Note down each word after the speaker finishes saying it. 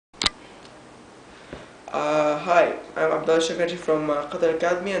Hi, I'm Abdullah from Qatar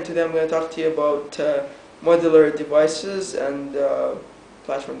Academy, and today I'm going to talk to you about modular devices and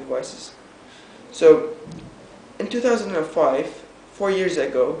platform devices. So, in 2005, 4 years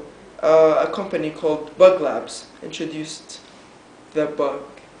ago, a company called Bug Labs introduced the bug,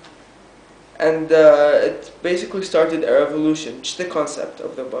 and it basically started a revolution, just the concept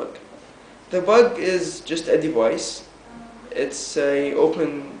of the bug. The bug is just a device. It's a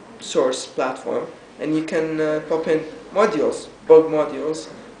open source platform, and you can pop in modules, bug modules,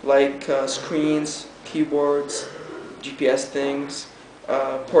 like screens, keyboards, GPS things,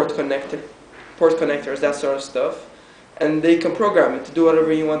 port connectors, that sort of stuff, and they can program it to do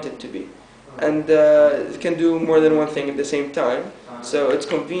whatever you want it to be, and it can do more than one thing at the same time. So it's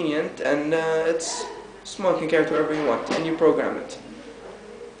convenient, and it's small. You can carry it wherever you want, and you program it.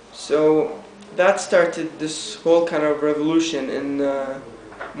 So that started this whole kind of revolution in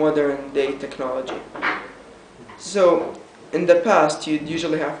modern day technology. So in the past, you'd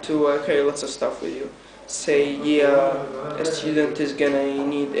usually have to carry lots of stuff with you. Say, yeah, a student is gonna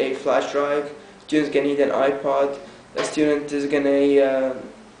need a flash drive. Student's gonna need an iPod. A student is gonna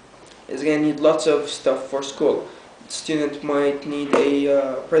need lots of stuff for school. Student might need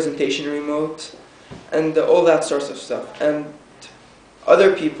a presentation remote, and all that sorts of stuff. And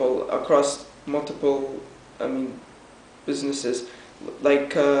other people across multiple, businesses,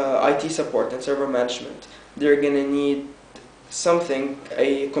 like IT support and server management, they're gonna need something,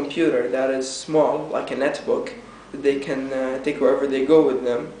 a computer that is small, like a netbook, that they can take wherever they go with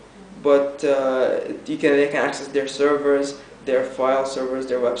them, but they can access their servers, their file servers,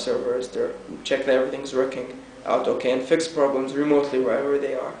 their web servers, check that everything's working out okay, and fix problems remotely wherever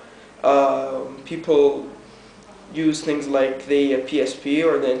they are. People use things like the PSP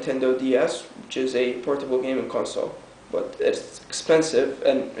or the Nintendo DS, which is a portable gaming console, but it's expensive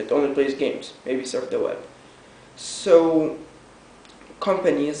and it only plays games, maybe surf the web. So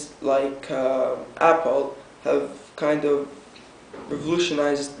companies like Apple have kind of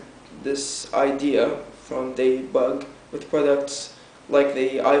revolutionized this idea from the bug with products like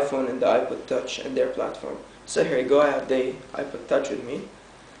the iPhone and the iPod Touch and their platform. So here you go, I have the iPod Touch with me,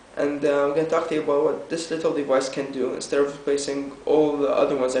 and I'm going to talk to you about what this little device can do instead of replacing all the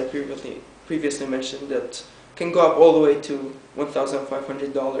other ones I previously mentioned that can go up all the way to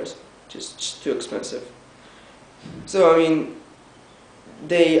 $1,500, which is just too expensive. So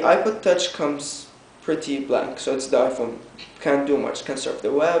the iPod Touch comes pretty blank, so it's the iPhone. Can't do much, can surf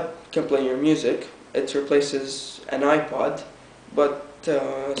the web, can play your music. It replaces an iPod, but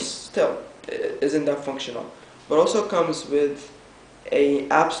still, it isn't that functional. But also comes with a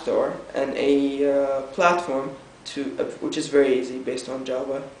app store and a platform which is very easy based on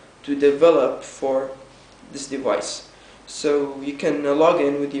Java to develop for this device. So you can log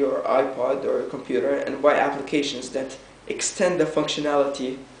in with your iPod or computer and buy applications that extend the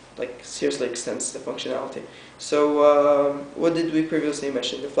functionality, like seriously extends the functionality. So what did we previously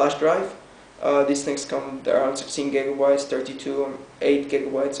mention? The flash drive. These things come around 16 gigabytes, 32, 8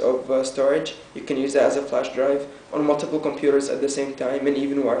 gigabytes of storage. You can use that as a flash drive on multiple computers at the same time and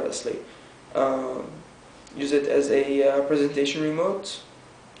even wirelessly. Use it as a presentation remote.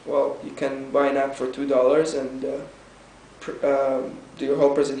 Well, you can buy an app for $2 and do your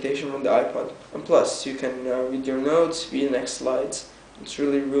whole presentation on the iPod. And plus, you can read your notes, view the next slides. It's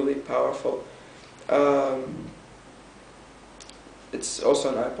really, really powerful. It's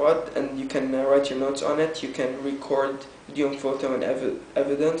also an iPod, and you can write your notes on it. You can record video and photo and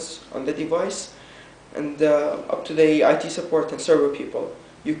evidence on the device. And up to the IT support and server people,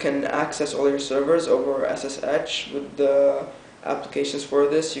 you can access all your servers over SSH with the applications for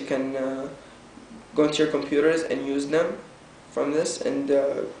this. You can go into your computers and use them from this, and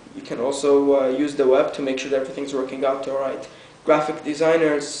you can also use the web to make sure that everything's working out alright. Graphic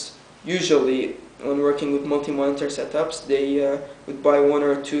designers, usually when working with multi-monitor setups, they would buy 1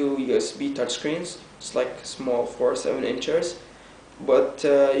 or 2 USB touchscreens. It's like small 4 or 7 inches, but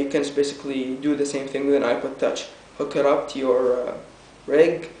you can basically do the same thing with an iPod Touch. Hook it up to your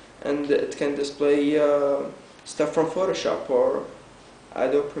rig, and it can display stuff from Photoshop or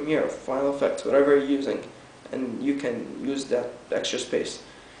Adobe Premiere, Final Effects, whatever you're using, and you can use that extra space.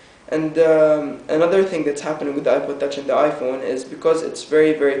 And another thing that's happening with the iPod Touch and the iPhone is because it's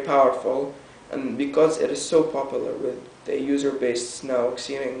very, very powerful, and because it is so popular with the user base now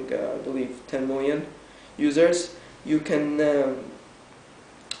exceeding, I believe, 10 million users, you can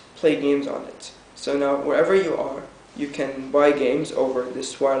play games on it. So now, wherever you are, you can buy games over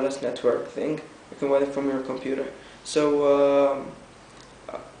this wireless network thing. You can buy them from your computer. So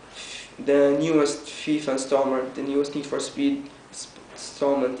the newest FIFA installment, the newest Need for Speed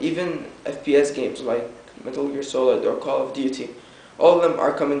installment, even FPS games like Metal Gear Solid or Call of Duty. All of them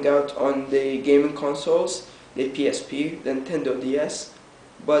are coming out on the gaming consoles, the PSP, the Nintendo DS,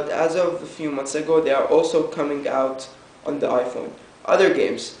 but as of a few months ago, they are also coming out on the iPhone. Other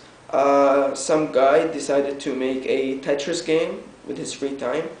games, some guy decided to make a Tetris game with his free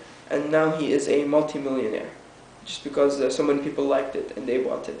time, and now he is a multi-millionaire, just because so many people liked it and they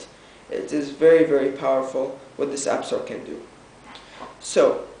bought it. It is very, very powerful what this App Store can do.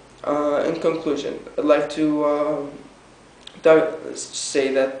 So, in conclusion, I'd like to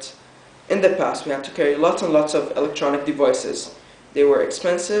say that in the past we had to carry lots and lots of electronic devices. They were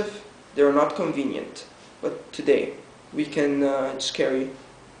expensive, they were not convenient. But today we can just carry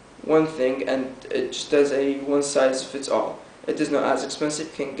one thing and it just does a one size fits all. It is not as expensive.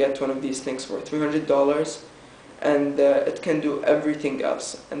 You can get one of these things for $300 and it can do everything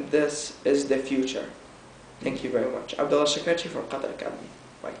else. And this is the future. Thank you very much. Abdullah Shakarchi from Qatar Academy.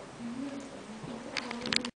 Bye.